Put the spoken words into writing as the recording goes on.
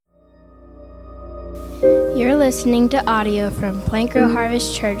You're listening to audio from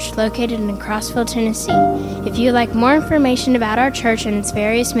plantgrowharvest Church located in Crossville, Tennessee. If you'd like more information about our church and its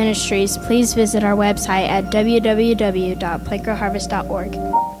various ministries, please visit our website at www.plantgrowharvest.org.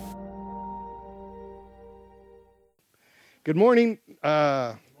 Good morning.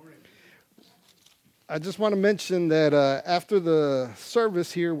 I just want to mention that after the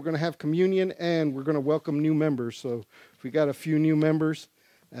service here, we're going to have communion and we're going to welcome new members. So we got a few new members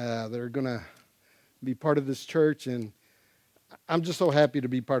that are going to be part of this church, and I'm just so happy to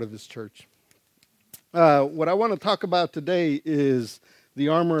be part of this church. What I want to talk about today is the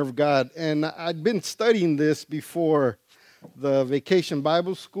armor of God, and I'd been studying this before the Vacation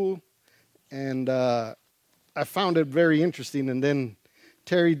Bible School, and I found it very interesting, and then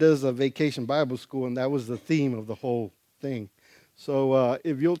Terry does a Vacation Bible School, and that was the theme of the whole thing. So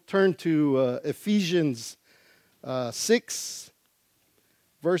if you'll turn to Ephesians 6,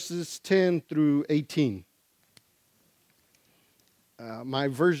 verses 10 through 18. My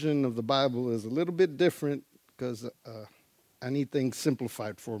version of the Bible is a little bit different because I need things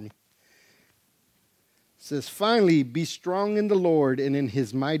simplified for me. It says, "Finally, be strong in the Lord and in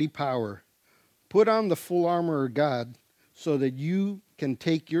his mighty power. Put on the full armor of God so that you can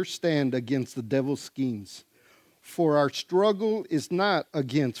take your stand against the devil's schemes. For our struggle is not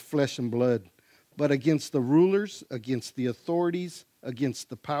against flesh and blood, but against the rulers, against the authorities, against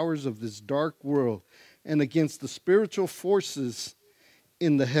the powers of this dark world, and against the spiritual forces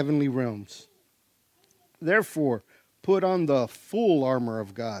in the heavenly realms. Therefore, put on the full armor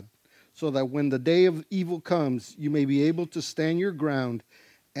of God, so that when the day of evil comes, you may be able to stand your ground,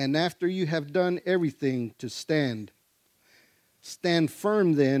 and after you have done everything, to stand. Stand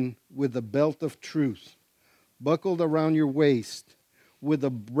firm then with the belt of truth buckled around your waist, with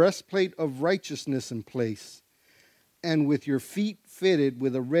a breastplate of righteousness in place, and with your feet fitted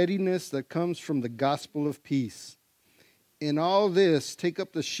with a readiness that comes from the gospel of peace. In all this, take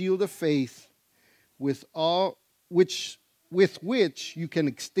up the shield of faith, with which you can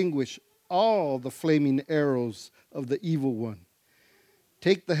extinguish all the flaming arrows of the evil one.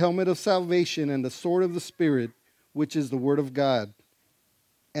 Take the helmet of salvation and the sword of the Spirit, which is the word of God,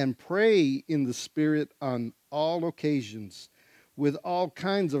 and pray in the Spirit on all occasions, with all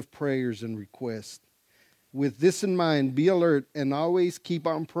kinds of prayers and requests. With this in mind, be alert and always keep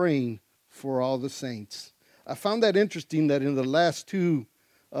on praying for all the saints." I found that interesting that in the last two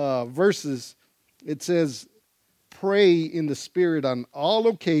verses, it says, pray in the Spirit on all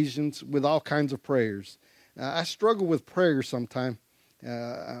occasions with all kinds of prayers. I struggle with prayer sometimes.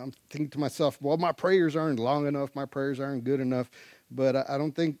 I'm thinking to myself, well, my prayers aren't long enough. My prayers aren't good enough. But I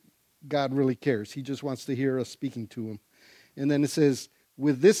don't think God really cares. He just wants to hear us speaking to him. And then it says,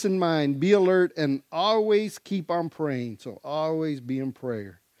 with this in mind, be alert and always keep on praying. So always be in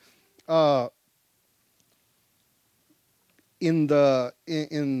prayer. In the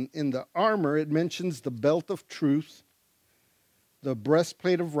armor, it mentions the belt of truth, the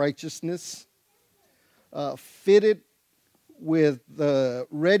breastplate of righteousness, fitted with the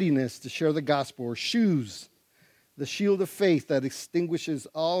readiness to share the gospel, or shoes, the shield of faith that extinguishes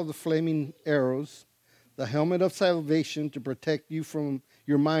all the flaming arrows, the helmet of salvation to protect you from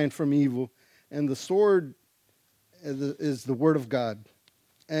your mind from evil, and the sword is the word of God.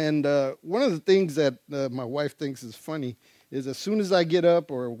 And one of the things that my wife thinks is funny is as soon as I get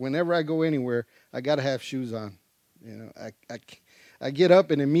up or whenever I go anywhere, I got to have shoes on. You know, I get up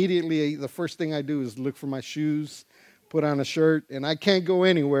and immediately the first thing I do is look for my shoes, put on a shirt, and I can't go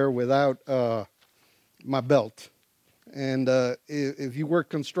anywhere without my belt. And if you work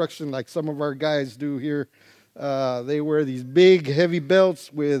construction like some of our guys do here, they wear these big, heavy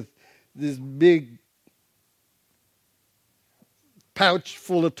belts with this big pouch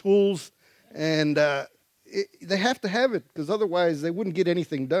full of tools. And they have to have it because otherwise they wouldn't get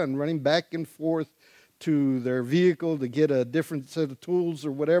anything done. Running back and forth to their vehicle to get a different set of tools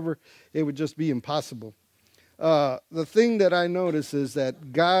or whatever, it would just be impossible. The thing that I notice is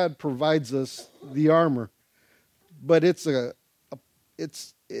that God provides us the armor, but it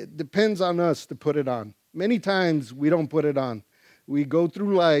depends on us to put it on. Many times we don't put it on. We go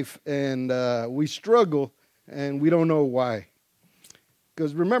through life and we struggle and we don't know why.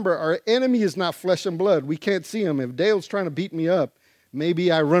 Because remember, our enemy is not flesh and blood. We can't see him. If Dale's trying to beat me up,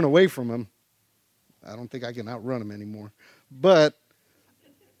 maybe I run away from him. I don't think I can outrun him anymore. But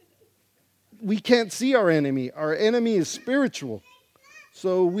we can't see our enemy. Our enemy is spiritual.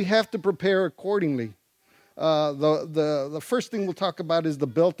 So we have to prepare accordingly. The first thing we'll talk about is the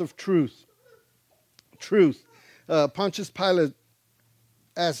belt of truth. Truth. Pontius Pilate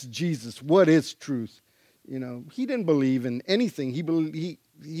asked Jesus, what is truth? You know, he didn't believe in anything. He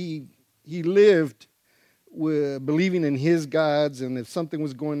lived believing in his gods, and if something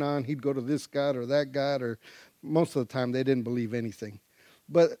was going on, he'd go to this god or that god, or most of the time they didn't believe anything.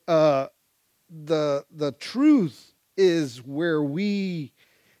 But the truth is where we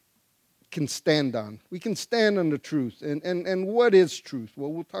can stand on. We can stand on the truth. And what is truth?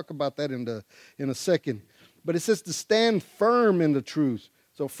 Well, we'll talk about that in a second. But it says to stand firm in the truth.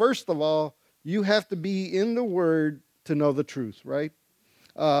 So first of all, you have to be in the Word to know the truth, right?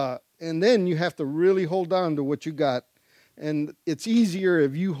 And then you have to really hold on to what you got. And it's easier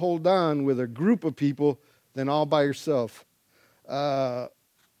if you hold on with a group of people than all by yourself.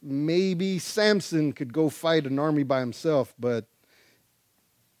 Maybe Samson could go fight an army by himself, but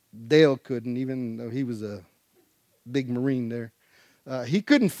Dale couldn't, even though he was a big Marine there. He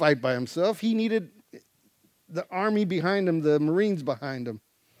couldn't fight by himself. He needed the army behind him, the Marines behind him.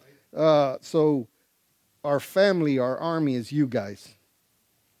 So our family, our army is you guys.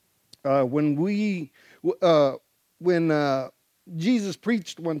 When Jesus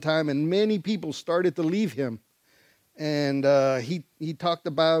preached one time and many people started to leave him, and he talked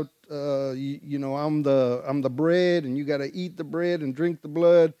about I'm the bread, and you got to eat the bread and drink the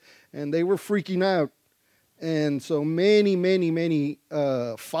blood, and they were freaking out, and so many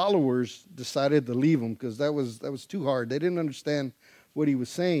followers decided to leave him because that was too hard. They didn't understand what he was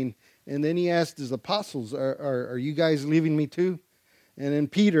saying, and then he asked his apostles, "Are you guys leaving me too?" And then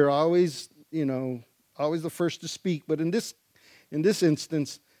Peter, always the first to speak, but in this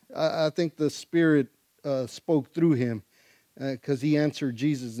instance, I think the Spirit spoke through him. Because he answered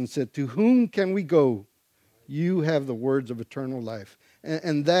Jesus and said, "To whom can we go? You have the words of eternal life."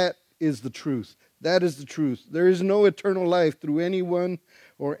 And that is the truth. That is the truth. There is no eternal life through anyone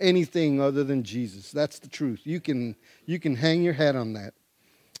or anything other than Jesus. That's the truth. You can hang your hat on that.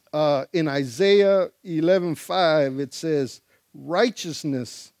 In Isaiah 11:5, it says,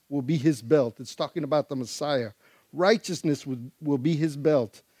 "Righteousness will be his belt." It's talking about the Messiah. Righteousness will be his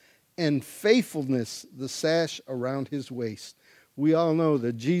belt, and faithfulness the sash around his waist. We all know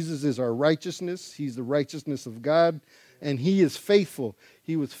that Jesus is our righteousness. He's the righteousness of God, and he is faithful.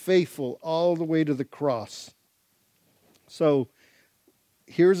 He was faithful all the way to the cross. So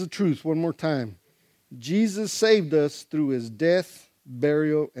here's the truth one more time. Jesus saved us through his death,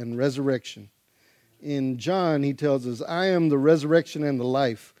 burial, and resurrection. In John, he tells us, "I am the resurrection and the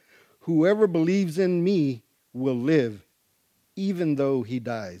life. Whoever believes in me will live, even though he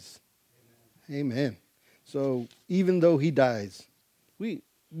dies." Amen. So even though he dies,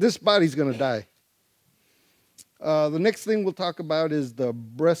 this body's going to die. The next thing we'll talk about is the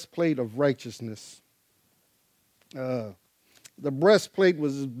breastplate of righteousness. The breastplate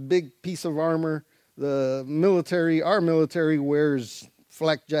was a big piece of armor. Our military wears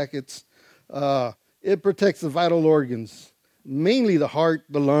flak jackets. It protects the vital organs, mainly the heart,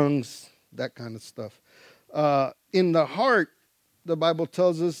 the lungs, that kind of stuff. In the heart, the Bible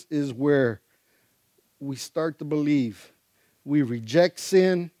tells us, is where we start to believe. We reject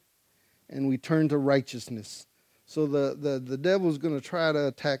sin, and we turn to righteousness. So the devil's going to try to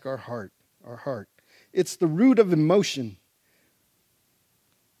attack our heart. It's the root of emotion.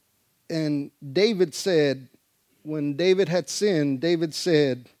 And David said, when David had sinned, David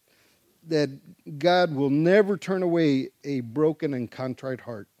said that God will never turn away a broken and contrite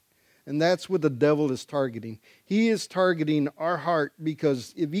heart. And that's what the devil is targeting. He is targeting our heart,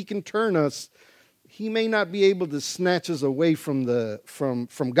 because if he can turn us, he may not be able to snatch us away from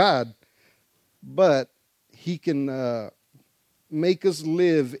God, but he can make us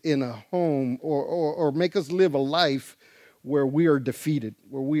live in a home or make us live a life where we are defeated,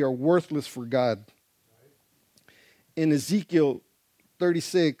 where we are worthless for God. In Ezekiel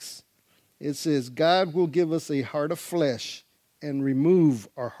 36, it says, "God will give us a heart of flesh and remove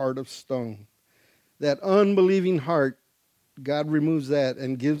our heart of stone." That unbelieving heart, God removes that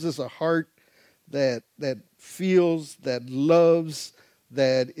and gives us a heart that feels, that loves,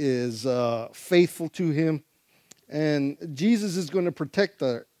 that is faithful to him. And Jesus is going to protect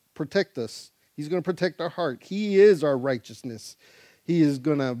us. He's going to protect our heart. He is our righteousness. He is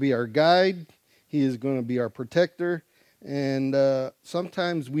going to be our guide. He is going to be our protector. And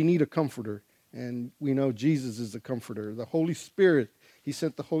sometimes we need a comforter. And we know Jesus is the comforter. The Holy Spirit, he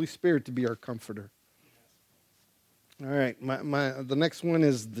sent the Holy Spirit to be our comforter. All right, the next one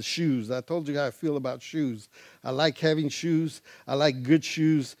is the shoes. I told you how I feel about shoes. I like having shoes. I like good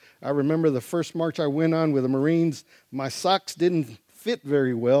shoes. I remember the first march I went on with the Marines, my socks didn't fit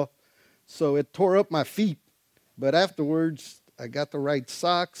very well, so it tore up my feet. But afterwards, I got the right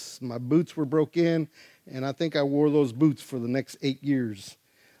socks. My boots were broke in, and I think I wore those boots for the next 8 years.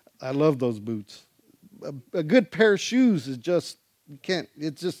 I love those boots. A good pair of shoes is just,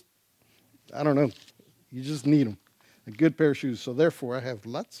 I don't know. You just need them. A good pair of shoes. So therefore, I have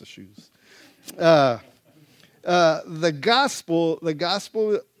lots of shoes. The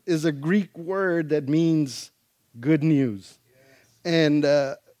gospel is a Greek word that means good news. And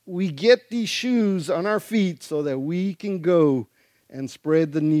we get these shoes on our feet so that we can go and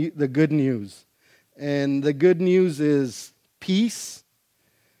spread the good news. And the good news is peace,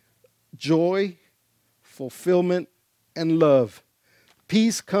 joy, fulfillment, and love.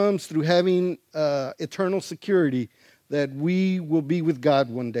 Peace comes through having eternal security that we will be with God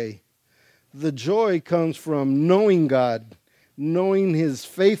one day. The joy comes from knowing God, knowing His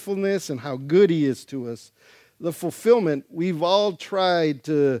faithfulness and how good He is to us. The fulfillment, we've all tried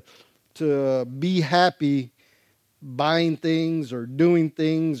to be happy buying things or doing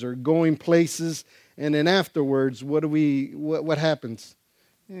things or going places, and then afterwards, what happens?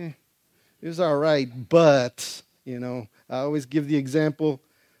 It was all right, but, I always give the example,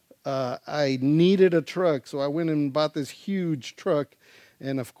 I needed a truck, so I went and bought this huge truck,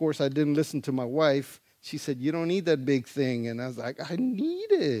 and of course I didn't listen to my wife. She said, "You don't need that big thing," and I was like, "I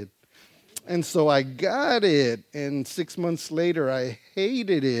need it." And so I got it, and 6 months later I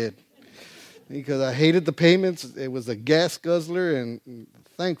hated it because I hated the payments. It was a gas guzzler, and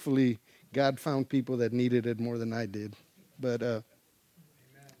thankfully God found people that needed it more than I did. But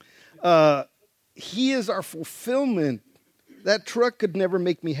He is our fulfillment. That truck could never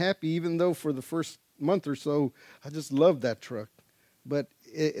make me happy, even though for the first month or so, I just loved that truck. But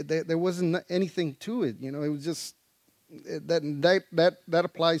there wasn't anything to it. It was just, that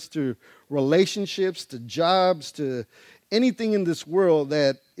applies to relationships, to jobs, to anything in this world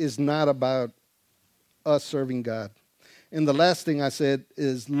that is not about us serving God. And the last thing I said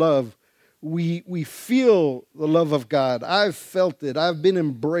is love. We feel the love of God. I've felt it. I've been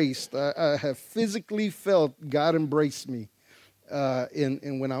embraced. I have physically felt God embrace me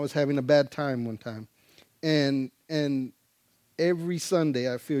in when I was having a bad time one time. And every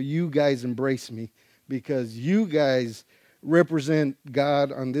Sunday I feel you guys embrace me because you guys represent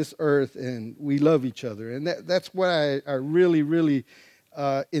God on this earth and we love each other. And that's why I really, really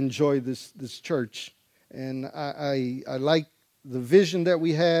enjoy this church. And I like the vision that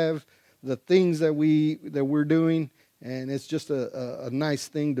we have, the things that we're doing, and it's just a nice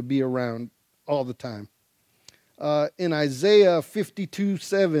thing to be around all the time. In Isaiah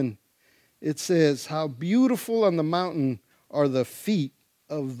 52:7, it says, "How beautiful on the mountain are the feet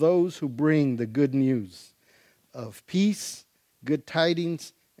of those who bring the good news of peace, good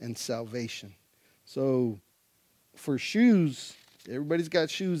tidings, and salvation." So for shoes, everybody's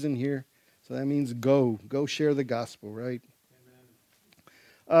got shoes in here, so that means go share the gospel, right?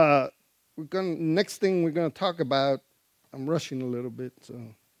 Amen. Next thing we're going to talk about, I'm rushing a little bit,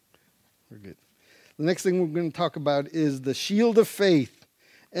 so we're good. The next thing we're going to talk about is the shield of faith.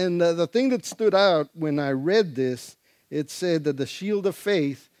 And the thing that stood out when I read this, it said that the shield of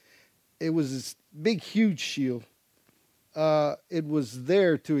faith, it was this big, huge shield. It was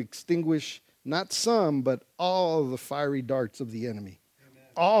there to extinguish not some, but all the fiery darts of the enemy. Amen.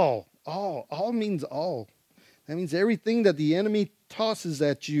 All means all. That means everything that the enemy tosses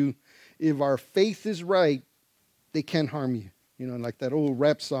at you, if our faith is right, they can't harm you. Like that old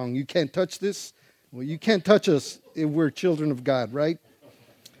rap song, "You can't touch this." Well, you can't touch us if we're children of God, right?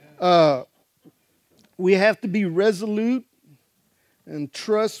 We have to be resolute and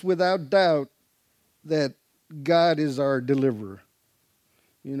trust without doubt that God is our deliverer.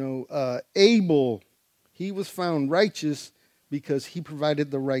 Abel, he was found righteous because he provided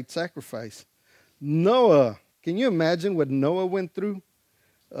the right sacrifice. Noah, can you imagine what Noah went through?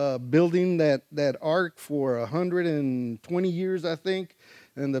 Building that ark for 120 years, I think.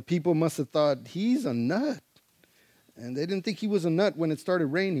 And the people must have thought, he's a nut. And they didn't think he was a nut when it started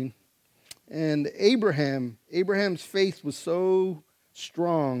raining. And Abraham's faith was so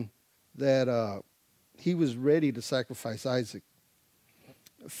strong that he was ready to sacrifice Isaac.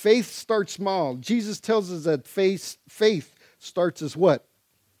 Faith starts small. Jesus tells us that faith starts as what?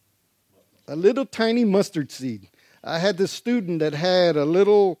 A little tiny mustard seed. I had this student that had a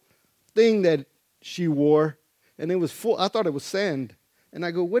little thing that she wore, and it was full. I thought it was sand. And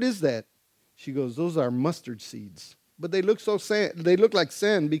I go, "What is that?" She goes, "Those are mustard seeds. But they look they look like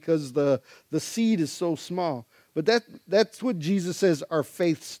sand because the seed is so small." But that's what Jesus says our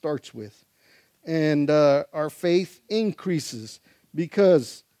faith starts with. And our faith increases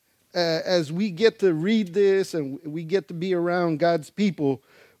because as we get to read this and we get to be around God's people,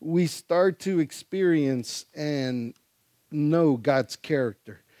 we start to experience and know God's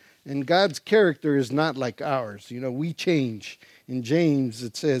character. And God's character is not like ours. We change. In James,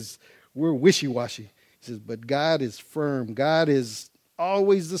 it says we're wishy-washy. He says, but God is firm. God is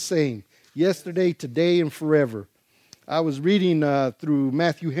always the same. yesterday, today, and forever. I was reading through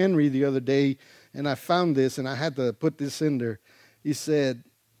Matthew Henry the other day, and I found this, and I had to put this in there. He said,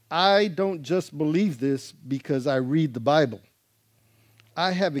 I don't just believe this because I read the Bible.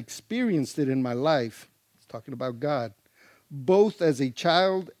 I have experienced it in my life. He's talking about God, both as a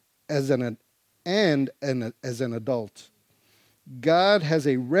child as an adult. God has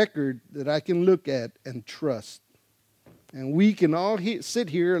a record that I can look at and trust. And we can all sit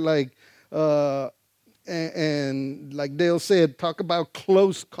here like, and like Dale said, talk about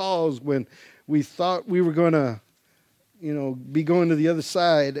close calls when we thought we were going to, be going to the other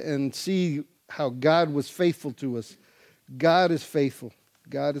side, and see how God was faithful to us. God is faithful.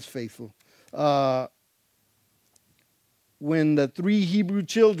 God is faithful. When the 3 Hebrew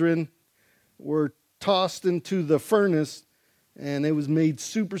children were tossed into the furnace and it was made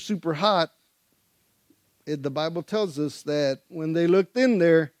super, super hot, the Bible tells us that when they looked in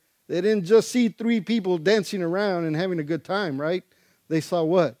there, they didn't just see 3 people dancing around and having a good time, right? They saw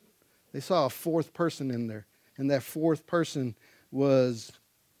what? They saw a 4th person in there. And that 4th person was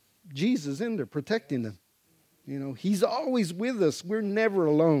Jesus in there protecting them. He's always with us. We're never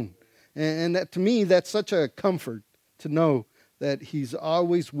alone. And that, to me, that's such a comfort to know that he's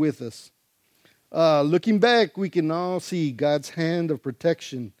always with us. Looking back, we can all see God's hand of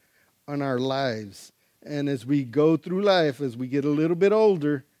protection on our lives. And as we go through life, as we get a little bit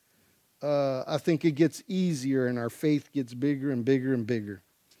older, I think it gets easier and our faith gets bigger and bigger and bigger.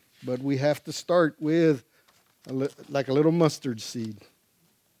 But we have to start with like a little mustard seed.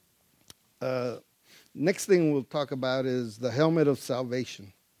 Next thing we'll talk about is the helmet of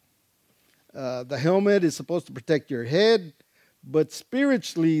salvation. The helmet is supposed to protect your head, but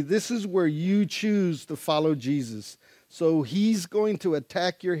spiritually, this is where you choose to follow Jesus. So he's going to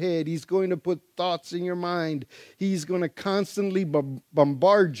attack your head. He's going to put thoughts in your mind. He's going to constantly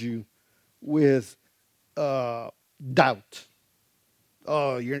bombard you with doubt.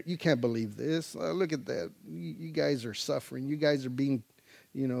 Oh, you can't believe this. Look at that. You guys are suffering. You guys are being,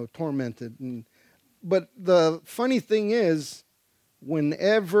 tormented. But the funny thing is,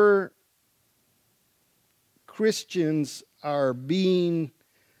 whenever Christians are being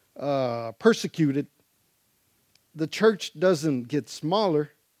persecuted, the church doesn't get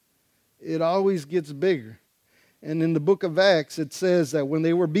smaller. It always gets bigger. And in the book of Acts, it says that when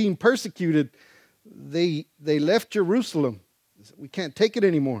they were being persecuted, they left Jerusalem. We can't take it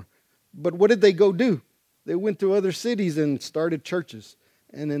anymore. But what did they go do? They went to other cities and started churches.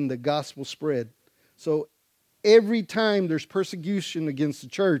 And then the gospel spread. So every time there's persecution against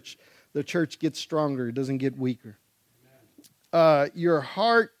the church gets stronger. It doesn't get weaker. Your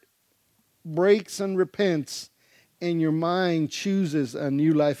heart breaks and repents, and your mind chooses a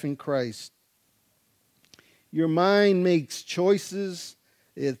new life in Christ. Your mind makes choices.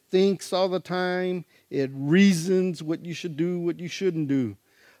 It thinks all the time. It reasons what you should do, what you shouldn't do.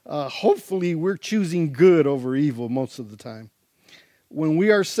 Hopefully, we're choosing good over evil most of the time. When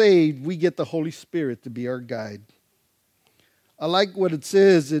we are saved, we get the Holy Spirit to be our guide. I like what it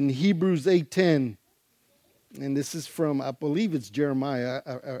says in Hebrews 8:10. And this is from, I believe it's Jeremiah.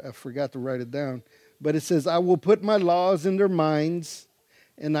 I forgot to write it down. But it says, I will put my laws in their minds,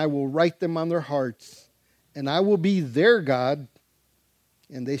 and I will write them on their hearts. And I will be their God,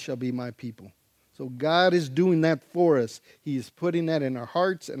 and they shall be my people. So God is doing that for us. He is putting that in our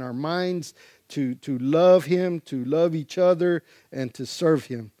hearts and our minds to love Him, to love each other, and to serve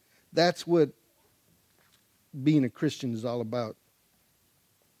Him. That's what being a Christian is all about.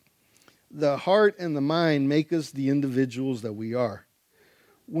 The heart and the mind make us the individuals that we are.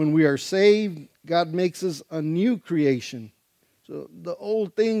 When we are saved, God makes us a new creation. So the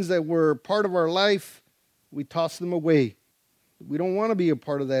old things that were part of our life, we toss them away. We don't want to be a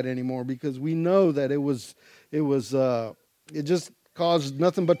part of that anymore because we know that it just caused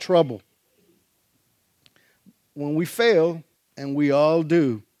nothing but trouble. When we fail, and we all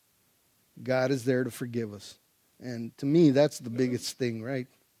do, God is there to forgive us. And to me, that's the biggest thing, right?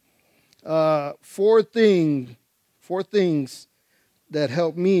 Four things that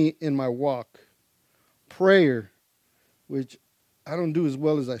help me in my walk. Prayer, which I don't do as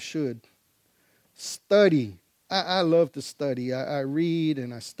well as I should. Study. I love to study. I read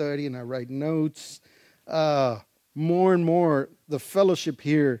and I study and I write notes. More and more, the fellowship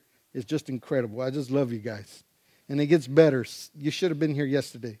here is just incredible. I just love you guys. And it gets better. You should have been here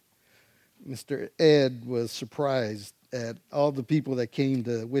yesterday. Mr. Ed was surprised at all the people that came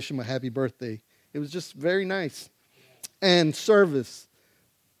to wish him a happy birthday. It was just very nice. And service.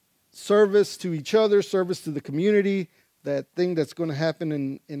 Service to each other, service to the community. That thing that's going to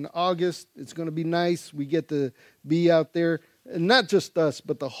happen in August, it's going to be nice. We get to be out there. And not just us,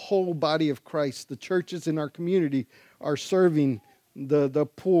 but the whole body of Christ. The churches in our community are serving the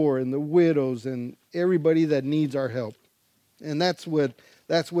poor and the widows and everybody that needs our help. And that's what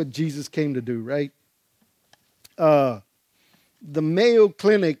Jesus came to do, right? The Mayo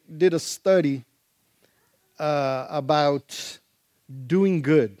Clinic did a study about doing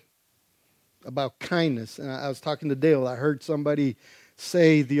good, about kindness. And I was talking to Dale. I heard somebody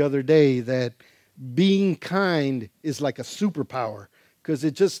say the other day that being kind is like a superpower because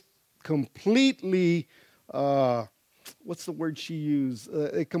it just completely, what's the word she used?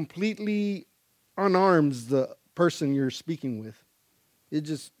 It completely unarms the person you're speaking with.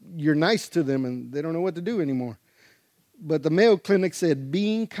 You're nice to them and they don't know what to do anymore. But the Mayo Clinic said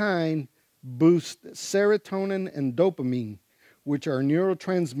being kind boosts serotonin and dopamine, which are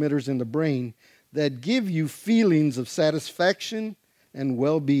neurotransmitters in the brain that give you feelings of satisfaction and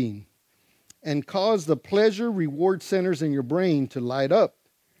well-being, and cause the pleasure reward centers in your brain to light up.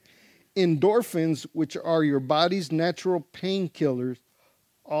 Endorphins, which are your body's natural painkillers,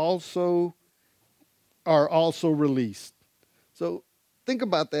 are also released. So think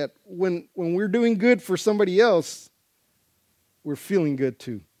about that. When we're doing good for somebody else, we're feeling good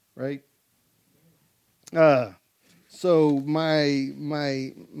too, right? So my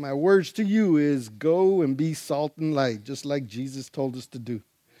words to you is go and be salt and light, just like Jesus told us to do.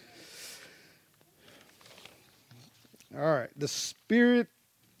 All right, the sword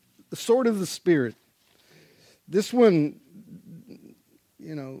of the Spirit. This one,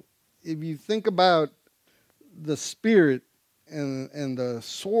 if you think about the Spirit and the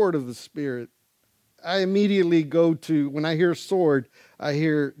sword of the Spirit, I immediately go to, when I hear sword, I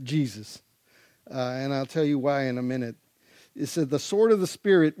hear Jesus. And I'll tell you why in a minute. It said the sword of the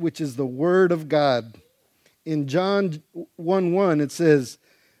Spirit, which is the Word of God. In John 1:1, it says,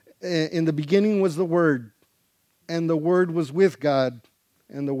 in the beginning was the Word, and the Word was with God,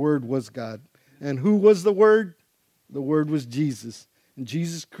 and the Word was God. And who was the Word? The Word was Jesus. And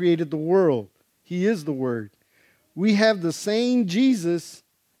Jesus created the world. He is the Word. We have the same Jesus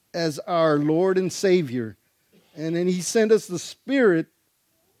as our Lord and Savior. And then He sent us the Spirit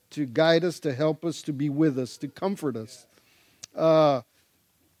to guide us, to help us, to be with us, to comfort us.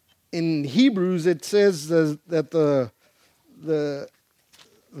 In Hebrews, it says that the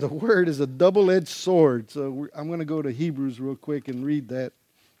word is a double-edged sword. So I'm going to go to Hebrews real quick and read that.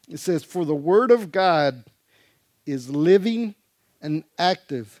 It says, for the word of God is living and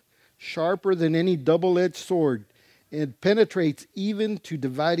active, sharper than any double-edged sword. It penetrates even to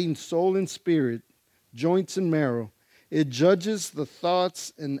dividing soul and spirit, joints and marrow. It judges the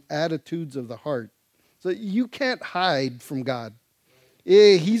thoughts and attitudes of the heart. So you can't hide from God.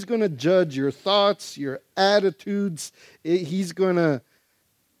 He's going to judge your thoughts, your attitudes. He's going to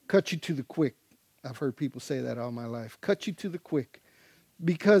cut you to the quick. I've heard people say that all my life. Cut you to the quick.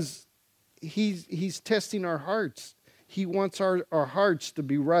 Because he's testing our hearts. He wants our hearts to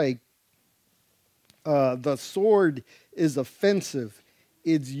be right. The sword is offensive.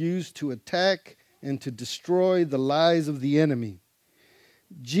 It's used to attack and to destroy the lies of the enemy.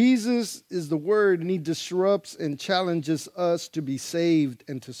 Jesus is the Word, and He disrupts and challenges us to be saved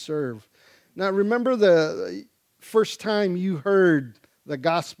and to serve. Now, remember the first time you heard the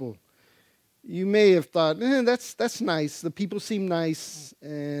gospel. You may have thought, that's nice. The people seem nice,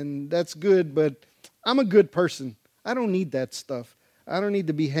 and that's good, but I'm a good person. I don't need that stuff. I don't need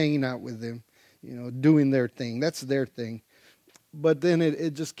to be hanging out with them, doing their thing. That's their thing. But then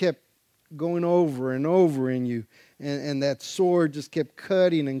it just kept going over and over in you. And that sword just kept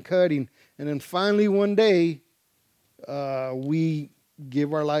cutting and cutting. And then finally one day, we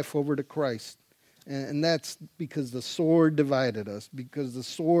give our life over to Christ. And that's because the sword divided us, because the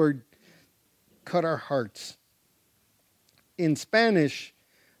sword cut our hearts. In Spanish,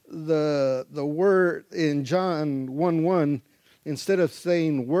 the word in John 1:1, instead of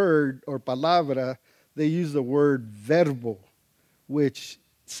saying word or palabra, they use the word verbo, which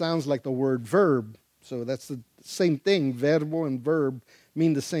sounds like the word verb. So that's the same thing. Verbo and verb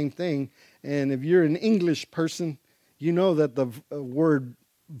mean the same thing. And if you're an English person, you know that the word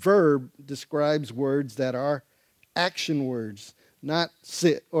verb describes words that are action words, not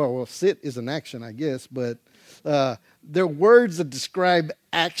sit. Well, sit is an action, I guess, but they're words that describe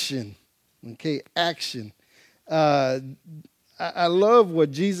action. Okay, action. I love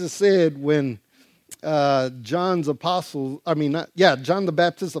what Jesus said when John the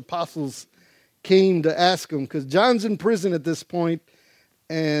Baptist's apostles came to ask him, because John's in prison at this point,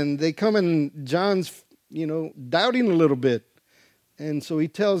 and they come and John's, doubting a little bit. And so he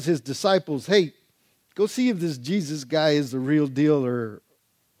tells his disciples, hey, go see if this Jesus guy is the real deal or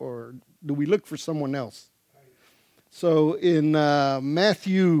do we look for someone else? So in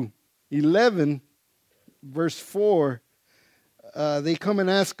Matthew 11, verse 4, they come and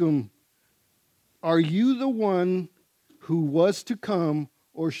ask him, are you the one who was to come,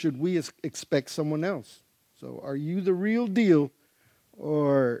 or should we expect someone else? So are you the real deal,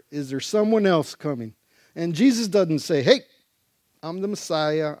 or is there someone else coming? And Jesus doesn't say, hey, I'm the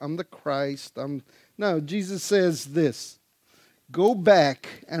Messiah, I'm the Christ. No, Jesus says this, go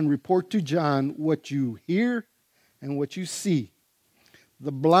back and report to John what you hear and what you see.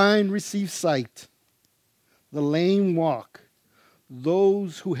 The blind receive sight, the lame walk,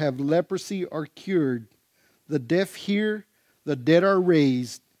 those who have leprosy are cured, the deaf hear, the dead are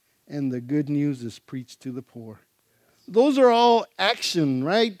raised, and the good news is preached to the poor. Those are all action,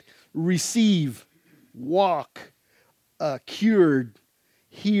 right? Receive, walk, cured,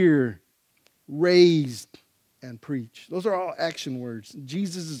 hear, raised, and preach. Those are all action words.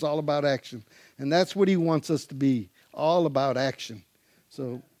 Jesus is all about action. And that's what he wants us to be, all about action.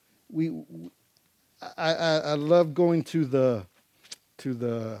 So I love going to the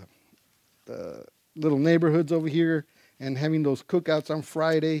little neighborhoods over here and having those cookouts on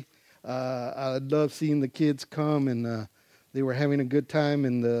Friday. I love seeing the kids come, and they were having a good time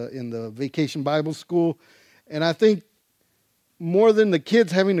in the Vacation Bible School. And I think more than the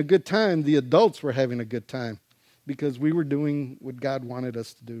kids having a good time, the adults were having a good time because we were doing what God wanted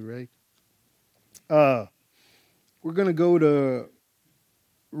us to do, right? We're going to go to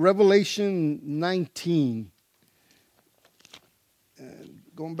Revelation 19.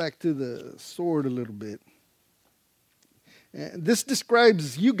 Going back to the sword a little bit. And this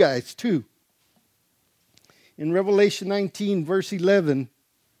describes you guys too. In Revelation 19, verse 11,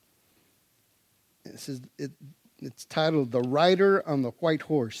 it says it's titled, The Rider on the White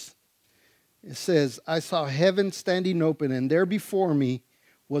Horse. It says, I saw heaven standing open, and there before me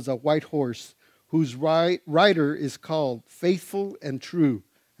was a white horse, whose rider is called Faithful and True.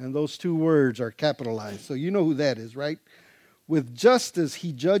 And those two words are capitalized. So you know who that is, right? With justice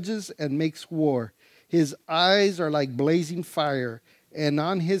he judges and makes war. His eyes are like blazing fire, and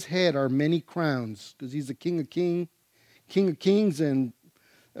on his head are many crowns, because he's the King of Kings, and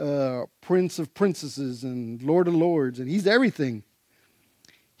Prince of Princesses, and Lord of Lords, and he's everything.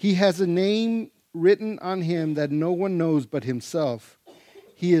 He has a name written on him that no one knows but himself.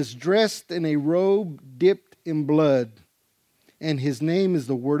 He is dressed in a robe dipped in blood, and his name is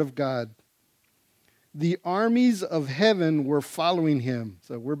the Word of God. The armies of heaven were following him,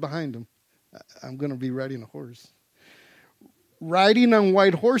 so we're behind him. I'm going to be riding a horse. Riding on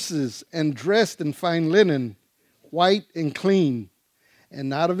white horses and dressed in fine linen, white and clean.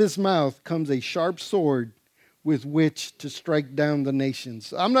 And out of his mouth comes a sharp sword with which to strike down the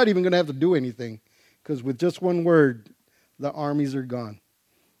nations. I'm not even going to have to do anything, because with just one word, the armies are gone.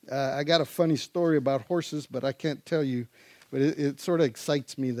 I got a funny story about horses, but I can't tell you. But it sort of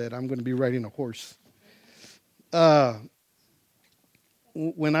excites me that I'm going to be riding a horse.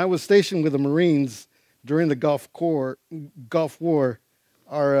 When I was stationed with the Marines during the Gulf War,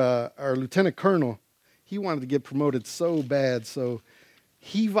 our lieutenant colonel, he wanted to get promoted so bad, so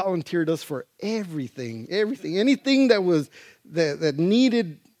he volunteered us for everything, anything that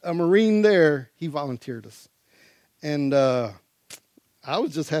needed a Marine there, he volunteered us. And I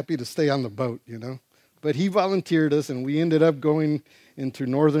was just happy to stay on the boat, you know. But he volunteered us, and we ended up going into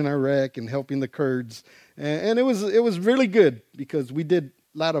northern Iraq and helping the Kurds. And it was really good, because we did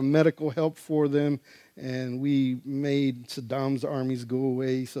a lot of medical help for them, and we made Saddam's armies go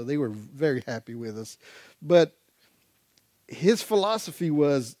away, so they were very happy with us. But his philosophy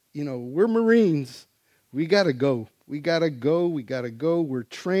was, you know, we're Marines. We got to go. We got to go. We're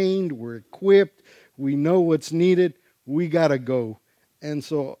trained. We're equipped. We know what's needed. We got to go. And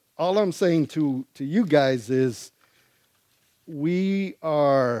so all I'm saying to you guys is, we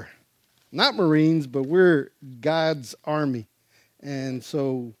are not Marines, but we're God's army. And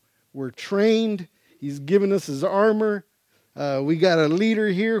so we're trained. He's given us his armor. We got a leader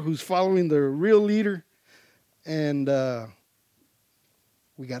here who's following the real leader. And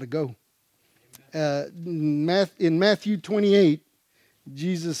we got to go. In Matthew 28,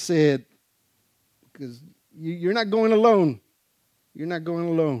 Jesus said, because you're not going alone. You're not going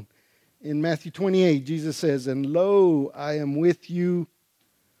alone. In Matthew 28, Jesus says, and lo, I am with you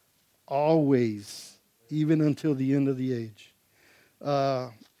always, even until the end of the age.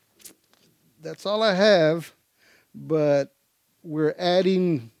 That's all I have, but we're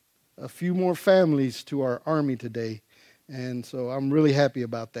adding a few more families to our army today, and so I'm really happy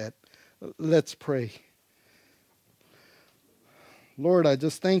about that. Let's pray. Lord, I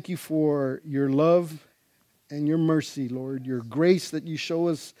just thank you for your love and your mercy, Lord, your grace that you show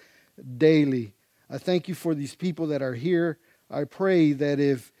us daily. I thank you for these people that are here. I pray that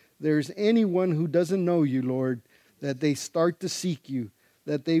if there's anyone who doesn't know you, Lord, that they start to seek you,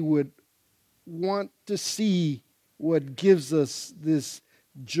 that they would want to see what gives us this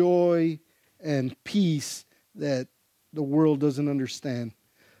joy and peace that the world doesn't understand.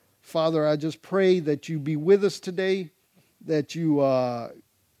 Father, I just pray that you be with us today, that you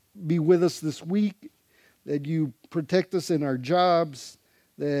be with us this week, that you protect us in our jobs,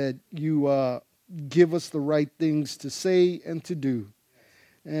 that you give us the right things to say and to do.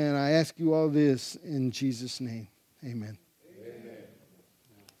 And I ask you all this in Jesus' name. Amen. Amen.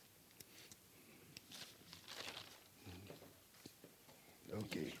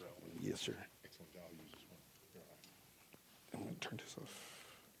 Okay. Yes, sir. I'm going to turn this off.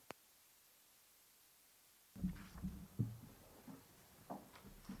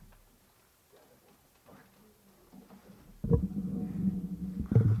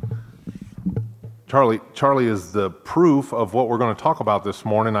 Charlie is the proof of what we're going to talk about this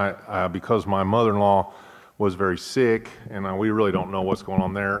morning. Because my mother-in-law was very sick, and we really don't know what's going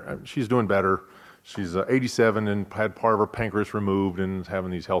on there. She's doing better. She's 87 and had part of her pancreas removed and is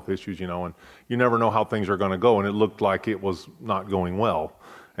having these health issues, and you never know how things are going to go, and it looked like it was not going well.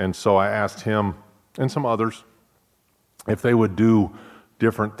 And so I asked him and some others if they would do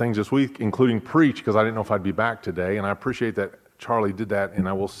different things this week, including preach, because I didn't know if I'd be back today, and I appreciate that Charlie did that, and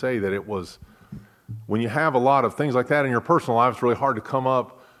I will say that it was, when you have a lot of things like that in your personal life, it's really hard to come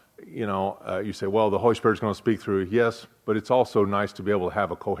up. You say, well, the Holy Spirit's going to speak through you. Yes, but it's also nice to be able to have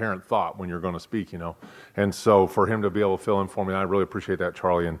a coherent thought when you're going to speak, And so for him to be able to fill in for me, I really appreciate that,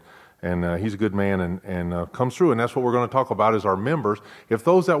 Charlie. And he's a good man and comes through. And that's what we're going to talk about is our members. If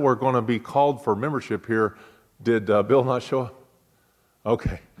those that were going to be called for membership here, did Bill not show up?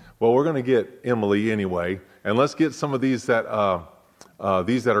 Okay. Well, we're going to get Emily anyway. And let's get some of these that are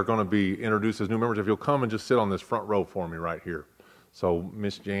going to be introduced as new members. If you'll come and just sit on this front row for me right here. So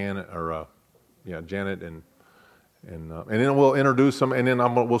Miss Janet, Janet, and then we'll introduce them, and then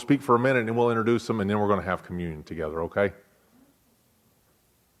we'll speak for a minute, and we'll introduce them, and then we're going to have communion together, okay?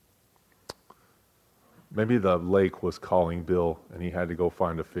 Maybe the lake was calling Bill, and he had to go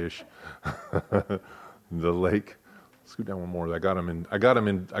find a fish. The lake. Scoot down one more. I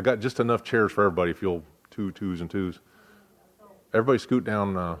got just enough chairs for everybody. If you'll twos and twos. Everybody scoot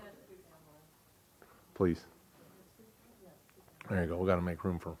down, please. There you go. We got to make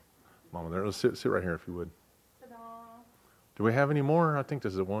room for Mama there. Let's sit right here if you would. Ta-da. Do we have any more? I think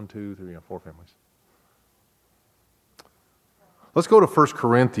this is 1, 2, 3, 4 families. Let's go to 1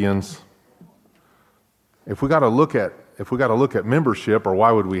 Corinthians. If we got to look at membership, or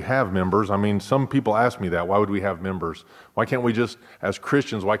why would we have members? I mean, some people ask me that. Why would we have members? Why can't we just, as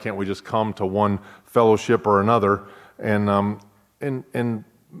Christians, why can't we just come to one fellowship or another? And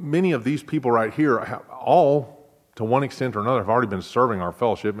many of these people right here, all to one extent or another, have already been serving our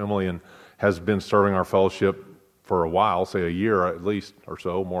fellowship. Emily has been serving our fellowship for a while, say a year at least or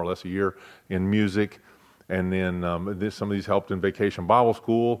so, more or less a year, in music. And then some of these helped in Vacation Bible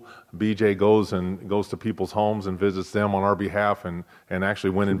School. BJ goes to people's homes and visits them on our behalf, and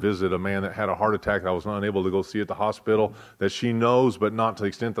actually went and visited a man that had a heart attack that I was not able to go see at the hospital, that she knows, but not to the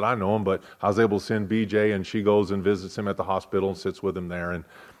extent that I know him. But I was able to send BJ, and she goes and visits him at the hospital and sits with him there, and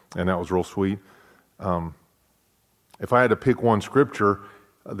that was real sweet. If I had to pick one scripture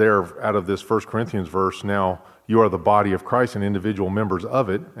there out of this 1 Corinthians verse, now you are the body of Christ and individual members of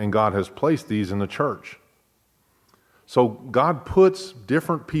it, and God has placed these in the church. So God puts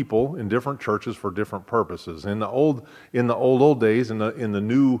different people in different churches for different purposes. In the old days, in the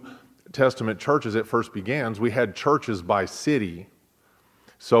New Testament churches it first began, we had churches by city.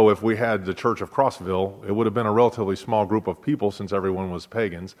 So if we had the Church of Crossville, it would have been a relatively small group of people since everyone was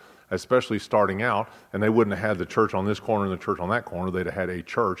pagans, especially starting out, and they wouldn't have had the church on this corner and the church on that corner. They'd have had a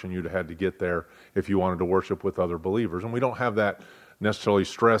church, and you'd have had to get there if you wanted to worship with other believers. And we don't have that necessarily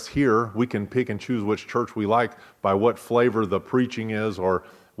stress here. We can pick and choose which church we like by what flavor the preaching is, or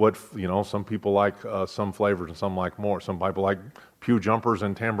what, some people like some flavors and some like more. Some people like pew jumpers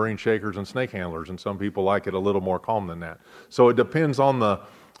and tambourine shakers and snake handlers, and some people like it a little more calm than that. So it depends on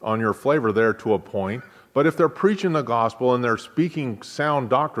your flavor there to a point. But if they're preaching the gospel and they're speaking sound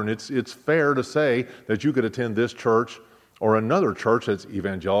doctrine, it's fair to say that you could attend this church or another church that's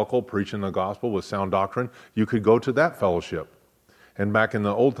evangelical, preaching the gospel with sound doctrine. You could go to that fellowship. And back in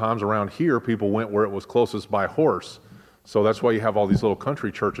the old times around here, people went where it was closest by horse. So that's why you have all these little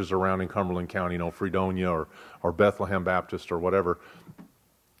country churches around in Cumberland County, Fredonia or Bethlehem Baptist or whatever,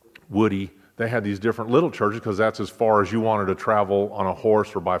 Woody. They had these different little churches because that's as far as you wanted to travel on a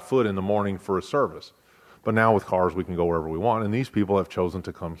horse or by foot in the morning for a service. But now with cars, we can go wherever we want, and these people have chosen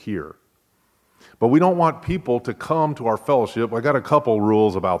to come here. But we don't want people to come to our fellowship. I got a couple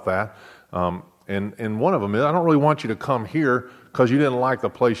rules about that. And one of them is I don't really want you to come here because you didn't like the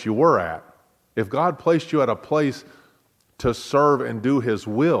place you were at. If God placed you at a place to serve and do His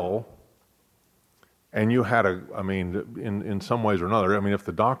will, and you had in some ways or another, if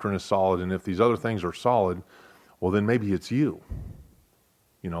the doctrine is solid and if these other things are solid, well, then maybe it's you.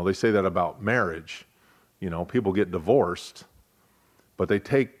 They say that about marriage. People get divorced, but they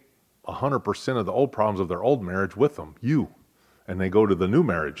take 100% of the old problems of their old marriage with them, and they go to the new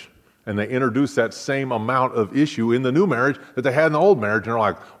marriage, and they introduce that same amount of issue in the new marriage that they had in the old marriage, and they're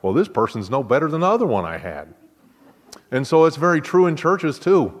like, well, this person's no better than the other one I had. And so it's very true in churches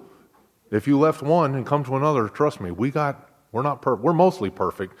too. If you left one and come to another, trust me, we're not perfect. We're mostly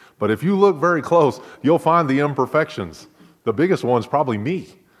perfect, but if you look very close, you'll find the imperfections. The biggest one's probably me.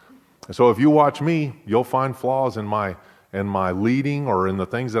 And so if you watch me, you'll find flaws in my leading or in the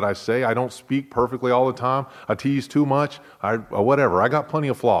things that I say. I don't speak perfectly all the time. I tease too much. Whatever. I got plenty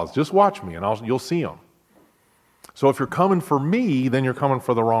of flaws. Just watch me and you'll see them. So if you're coming for me, then you're coming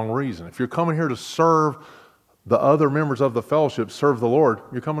for the wrong reason. If you're coming here to serve the other members of the fellowship, serve the Lord,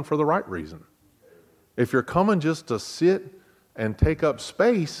 you're coming for the right reason. If you're coming just to sit and take up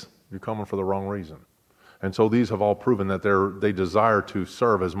space, you're coming for the wrong reason. And so these have all proven that they desire to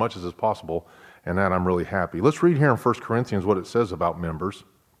serve as much as is possible, and that I'm really happy. Let's read here in 1 Corinthians what it says about members.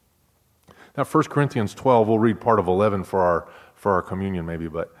 Now 1 Corinthians 12, we'll read part of 11 for our communion maybe,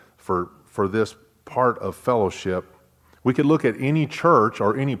 but for this part of fellowship, we could look at any church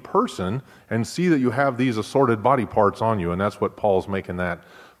or any person and see that you have these assorted body parts on you, and that's what Paul's making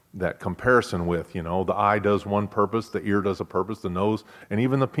that comparison with. The eye does one purpose, the ear does a purpose, the nose, and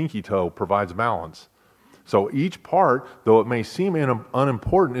even the pinky toe provides balance. So each part, though it may seem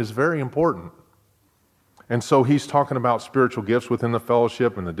unimportant, is very important. And so he's talking about spiritual gifts within the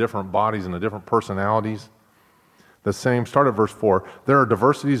fellowship and the different bodies and the different personalities. The same, start at verse 4. There are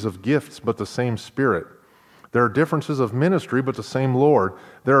diversities of gifts, but the same Spirit. There are differences of ministry, but the same Lord.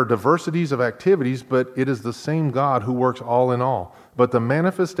 There are diversities of activities, but it is the same God who works all in all. But the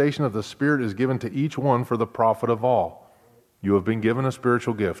manifestation of the Spirit is given to each one for the profit of all. You have been given a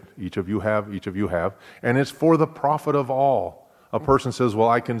spiritual gift. Each of you have, and it's for the profit of all. A person says, well,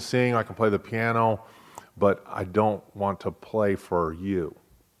 I can sing, I can play the piano, but I don't want to play for you.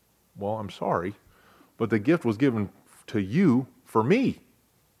 Well, I'm sorry, but the gift was given to you for me.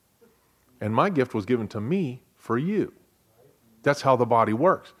 And my gift was given to me for you. That's how the body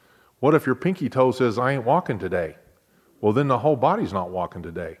works. What if your pinky toe says, I ain't walking today? Well, then the whole body's not walking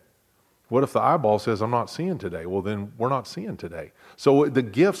today. What if the eyeball says, I'm not seeing today? Well, then we're not seeing today. So the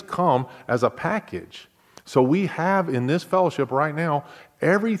gifts come as a package. So we have in this fellowship right now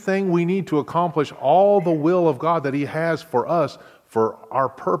everything we need to accomplish all the will of God that He has for us, for our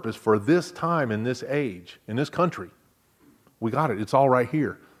purpose, for this time in this age, in this country. We got it. It's all right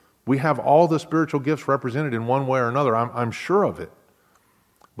here. We have all the spiritual gifts represented in one way or another. I'm sure of it.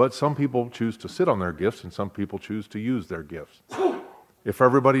 But some people choose to sit on their gifts and some people choose to use their gifts. If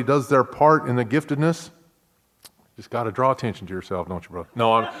everybody does their part in the giftedness, just got to draw attention to yourself, don't you, brother?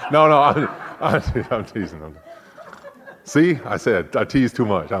 I'm teasing them. See, I said I tease too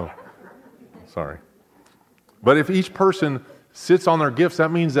much. I'm sorry. But if each person sits on their gifts,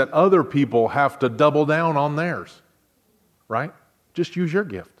 that means that other people have to double down on theirs, right? Just use your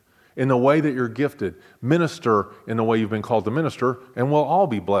gift in the way that you're gifted. Minister in the way you've been called to minister, and we'll all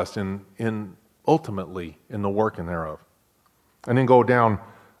be blessed in ultimately in the working thereof. And then go down,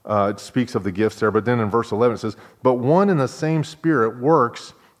 it speaks of the gifts there, but then in verse 11 it says, but one and the same Spirit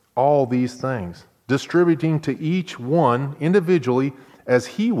works all these things, distributing to each one individually as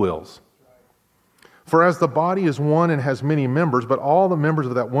He wills. For as the body is one and has many members, but all the members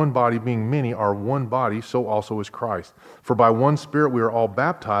of that one body being many are one body, so also is Christ. For by one Spirit we are all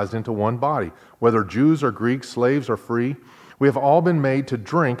baptized into one body, whether Jews or Greeks, slaves or free. We have all been made to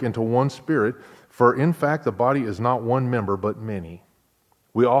drink into one Spirit. For in fact, the body is not one member, but many.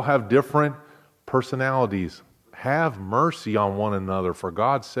 We all have different personalities. Have mercy on one another. For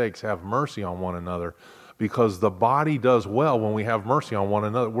God's sakes, have mercy on one another. Because the body does well when we have mercy on one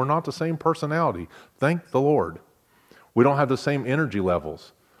another. We're not the same personality. Thank the Lord. We don't have the same energy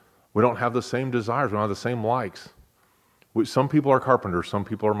levels. We don't have the same desires. We don't have the same likes. Some people are carpenters. Some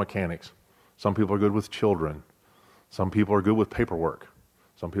people are mechanics. Some people are good with children. Some people are good with paperwork.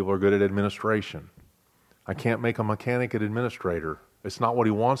 Some people are good at administration. I can't make a mechanic an administrator. It's not what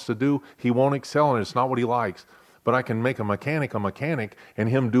he wants to do. He won't excel in it. It's not what he likes. But I can make a mechanic, and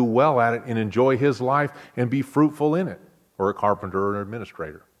him do well at it and enjoy his life and be fruitful in it. Or a carpenter or an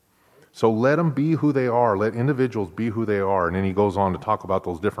administrator. So let them be who they are. Let individuals be who they are. And then he goes on to talk about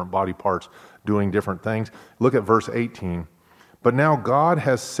those different body parts doing different things. Look at verse 18. But now God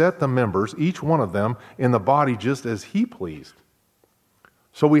has set the members, each one of them, in the body just as he pleased.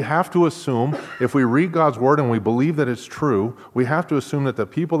 So we have to assume, if we read God's word and we believe that it's true, we have to assume that the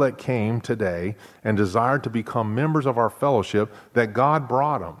people that came today and desired to become members of our fellowship, that God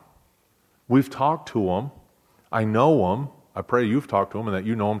brought them. We've talked to them. I know them. I pray you've talked to them and that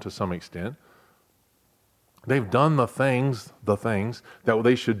you know them to some extent. They've done the things that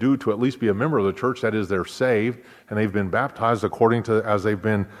they should do to at least be a member of the church. That is, they're saved and they've been baptized according to as they've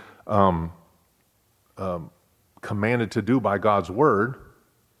been commanded to do by God's word.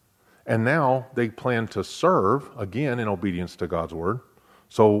 And now they plan to serve, again, in obedience to God's word.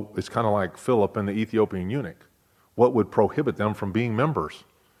 So it's kind of like Philip and the Ethiopian eunuch. What would prohibit them from being members?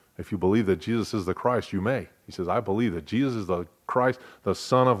 If you believe that Jesus is the Christ, you may. He says, I believe that Jesus is the Christ, the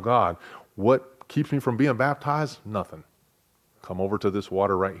Son of God. What keeps me from being baptized? Nothing. Come over to this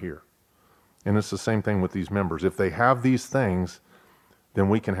water right here. And it's the same thing with these members. If they have these things, then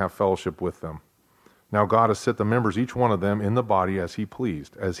we can have fellowship with them. Now God has set the members, each one of them, in the body as he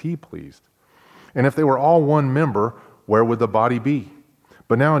pleased. And if they were all one member, where would the body be?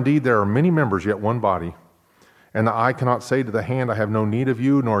 But now indeed there are many members, yet one body. And the eye cannot say to the hand, I have no need of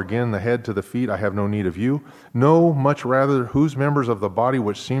you, nor again the head to the feet, I have no need of you. No, much rather, whose members of the body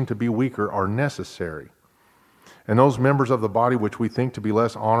which seem to be weaker are necessary. And those members of the body which we think to be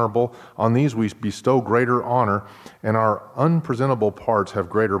less honorable, on these we bestow greater honor, and our unpresentable parts have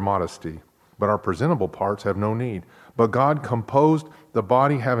greater modesty. But our presentable parts have no need. But God composed the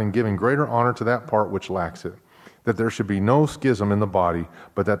body, having given greater honor to that part which lacks it, that there should be no schism in the body,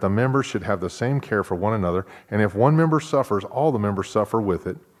 but that the members should have the same care for one another. And if one member suffers, all the members suffer with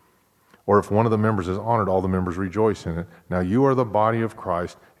it. Or if one of the members is honored, all the members rejoice in it. Now you are the body of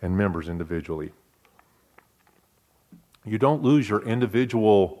Christ and members individually. You don't lose your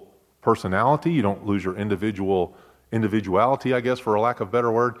individual personality. You don't lose your individuality, I guess, for a lack of a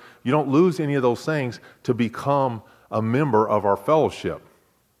better word. You don't lose any of those things to become a member of our fellowship.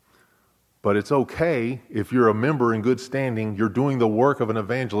 But it's okay if you're a member in good standing, you're doing the work of an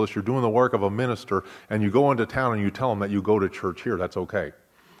evangelist, you're doing the work of a minister, and you go into town and you tell them that you go to church here. That's okay.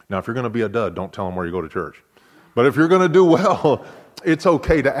 Now, if you're going to be a dud, don't tell them where you go to church. But if you're going to do well, it's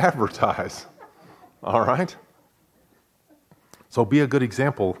okay to advertise. All right? So be a good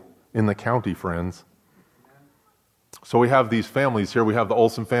example in the county, friends. So we have these families here. We have the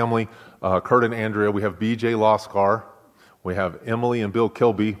Olson family, Kurt and Andrea. We have B.J. Loskar. We have Emily and Bill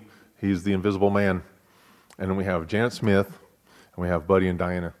Kilby. He's the invisible man. And then we have Janet Smith. And we have Buddy and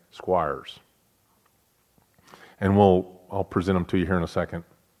Diana Squires. And I'll present them to you here in a second.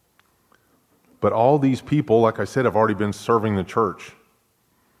 But all these people, like I said, have already been serving the church.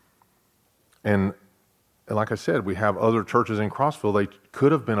 And like I said, we have other churches in Crossville they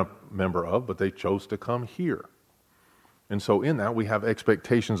could have been a member of, but they chose to come here. And so in that, we have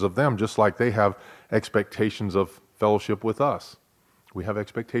expectations of them, just like they have expectations of fellowship with us. We have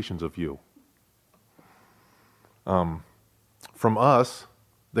expectations of you. From us,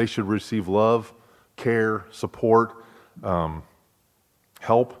 they should receive love, care, support,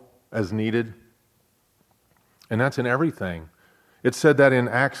 help as needed. And that's in everything. It said that in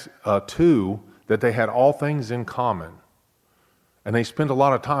Acts 2, that they had all things in common. And they spent a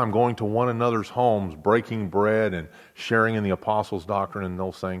lot of time going to one another's homes, breaking bread and sharing in the apostles' doctrine and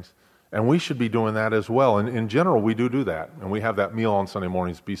those things. And we should be doing that as well. And in general, we do that. And we have that meal on Sunday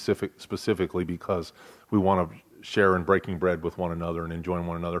mornings specifically because we want to share in breaking bread with one another and enjoying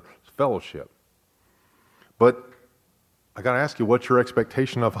one another's fellowship. But I got to ask you, what's your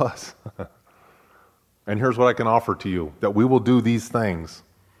expectation of us? And here's what I can offer to you, that we will do these things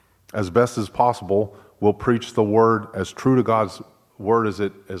as best as possible. We'll preach the word as true to God's word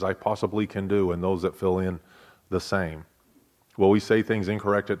as I possibly can do, and those that fill in the same. Will we say things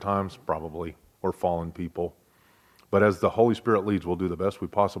incorrect at times? Probably. We're fallen people. But as the Holy Spirit leads, we'll do the best we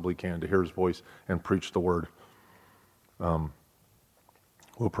possibly can to hear His voice and preach the word.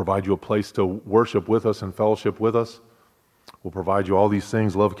 We'll provide you a place to worship with us and fellowship with us. We'll provide you all these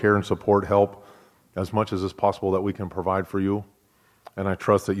things, love, care, and support, help, as much as is possible that we can provide for you. And I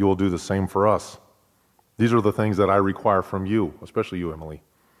trust that you will do the same for us. These are the things that I require from you, especially you, Emily.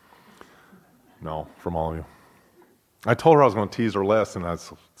 No, from all of you. I told her I was going to tease her less, and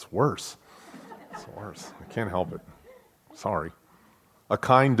it's worse. It's worse. I can't help it. Sorry. A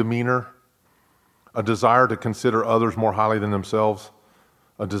kind demeanor, a desire to consider others more highly than themselves,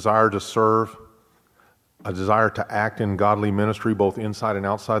 a desire to serve, a desire to act in godly ministry both inside and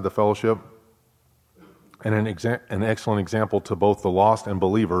outside the fellowship, and an excellent example to both the lost and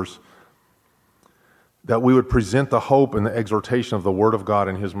believers that we would present the hope and the exhortation of the Word of God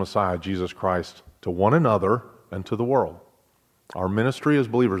and His Messiah, Jesus Christ, to one another and to the world. Our ministry as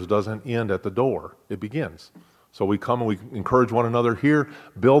believers doesn't end at the door. It begins. So we come and we encourage one another here,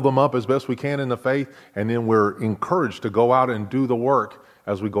 build them up as best we can in the faith, and then we're encouraged to go out and do the work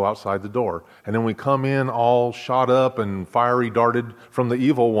as we go outside the door. And then we come in all shot up and fiery darted from the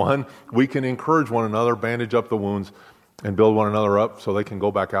evil one. We can encourage one another, bandage up the wounds, and build one another up so they can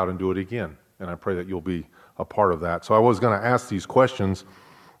go back out and do it again. And I pray that you'll be a part of that. So I was going to ask these questions,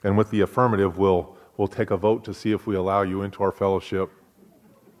 and with the affirmative, we'll take a vote to see if we allow you into our fellowship.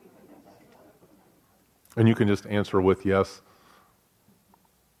 And you can just answer with yes.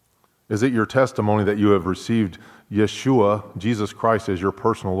 Is it your testimony that you have received Yeshua, Jesus Christ, as your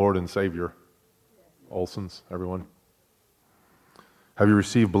personal Lord and Savior? Olsons, everyone. Have you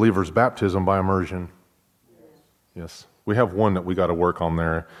received believer's baptism by immersion? Yes. We have one that we got to work on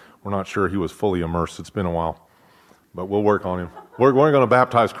there. We're not sure he was fully immersed. It's been a while. But we'll work on him. We're going to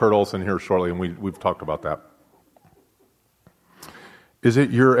baptize Kurt Olson here shortly, and we've talked about that. Is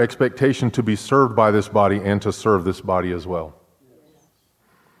it your expectation to be served by this body and to serve this body as well?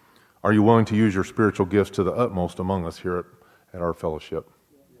 Are you willing to use your spiritual gifts to the utmost among us here at our fellowship?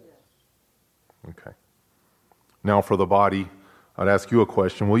 Okay. Now for the body, I'd ask you a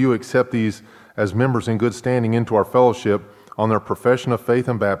question. Will you accept these as members in good standing into our fellowship on their profession of faith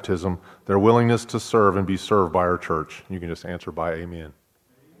and baptism, their willingness to serve and be served by our church? You can just answer by amen.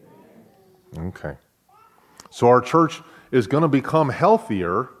 Okay. So our church is going to become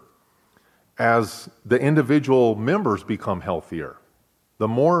healthier as the individual members become healthier. The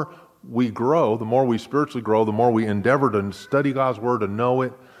more we grow, the more we spiritually grow, the more we endeavor to study God's Word, to know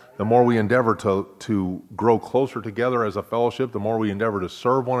it, the more we endeavor to grow closer together as a fellowship, the more we endeavor to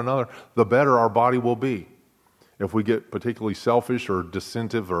serve one another, the better our body will be. If we get particularly selfish or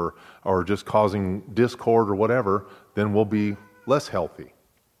dissensive or just causing discord or whatever, then we'll be less healthy.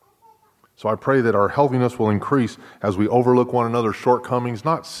 So I pray that our healthiness will increase as we overlook one another's shortcomings,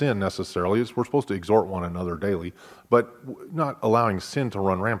 not sin necessarily. We're supposed to exhort one another daily, but not allowing sin to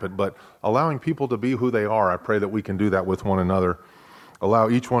run rampant, but allowing people to be who they are. I pray that we can do that with one another. Allow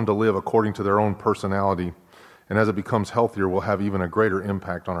each one to live according to their own personality. And as it becomes healthier, we'll have even a greater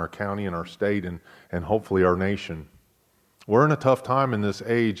impact on our county and our state and hopefully our nation. We're in a tough time in this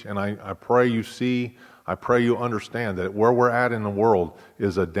age, and I pray you see, I pray you understand that where we're at in the world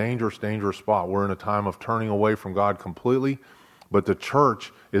is a dangerous, dangerous spot. We're in a time of turning away from God completely, but the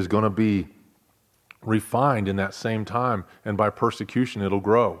church is going to be refined in that same time, and by persecution it'll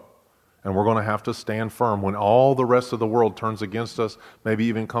grow. And we're going to have to stand firm. When all the rest of the world turns against us, maybe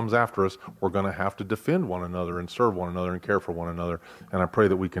even comes after us, we're going to have to defend one another and serve one another and care for one another. And I pray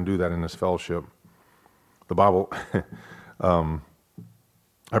that we can do that in this fellowship. The Bible,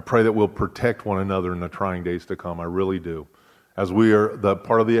 I pray that we'll protect one another in the trying days to come. I really do. As we are, the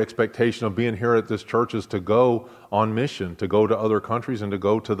part of the expectation of being here at this church is to go on mission, to go to other countries and to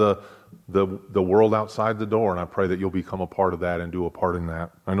go to the world outside the door. And I pray that you'll become a part of that and do a part in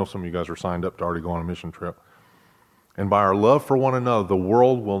that. I know some of you guys are signed up to already go on a mission trip. And by our love for one another, the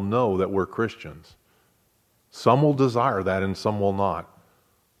world will know that we're Christians. Some will desire that and some will not.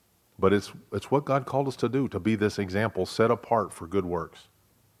 But it's what God called us to do, to be this example set apart for good works.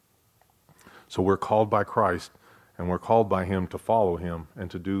 So we're called by Christ, and we're called by Him to follow Him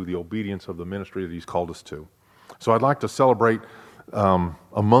and to do the obedience of the ministry that He's called us to. So I'd like to celebrate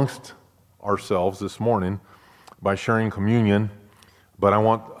amongst ourselves this morning by sharing communion, but I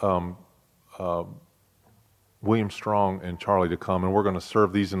want William Strong and Charlie to come, and we're going to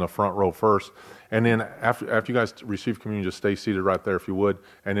serve these in the front row first. And then after you guys receive communion, just stay seated right there if you would.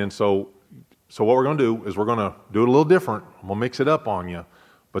 And then so what we're going to do is we're going to do it a little different. We'll mix it up on you.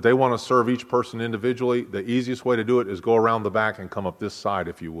 But they want to serve each person individually. The easiest way to do it is go around the back and come up this side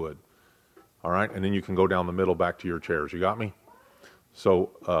if you would. All right? And then you can go down the middle back to your chairs. You got me?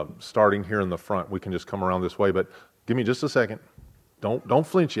 So starting here in the front, we can just come around this way. But give me just a second. Don't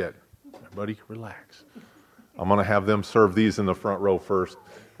flinch yet. Everybody relax. I'm going to have them serve these in the front row first,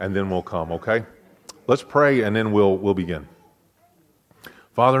 and then we'll come, okay? Let's pray, and then we'll begin.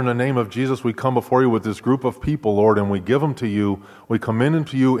 Father, in the name of Jesus, we come before you with this group of people, Lord, and we give them to you. We commend them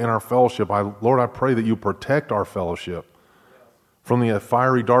to you in our fellowship. Lord, I pray that you protect our fellowship from the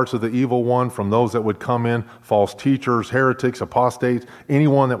fiery darts of the evil one, from those that would come in, false teachers, heretics, apostates,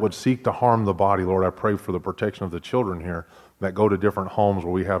 anyone that would seek to harm the body. Lord, I pray for the protection of the children here that go to different homes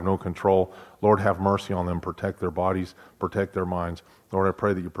where we have no control. Lord, have mercy on them. Protect their bodies, protect their minds. Lord, I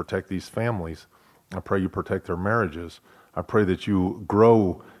pray that you protect these families. I pray you protect their marriages. I pray that you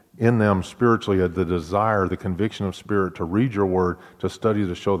grow in them spiritually the desire, the conviction of spirit to read your word, to study,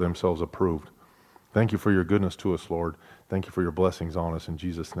 to show themselves approved. Thank you for your goodness to us, Lord. Thank you for your blessings on us. In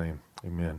Jesus' name, amen.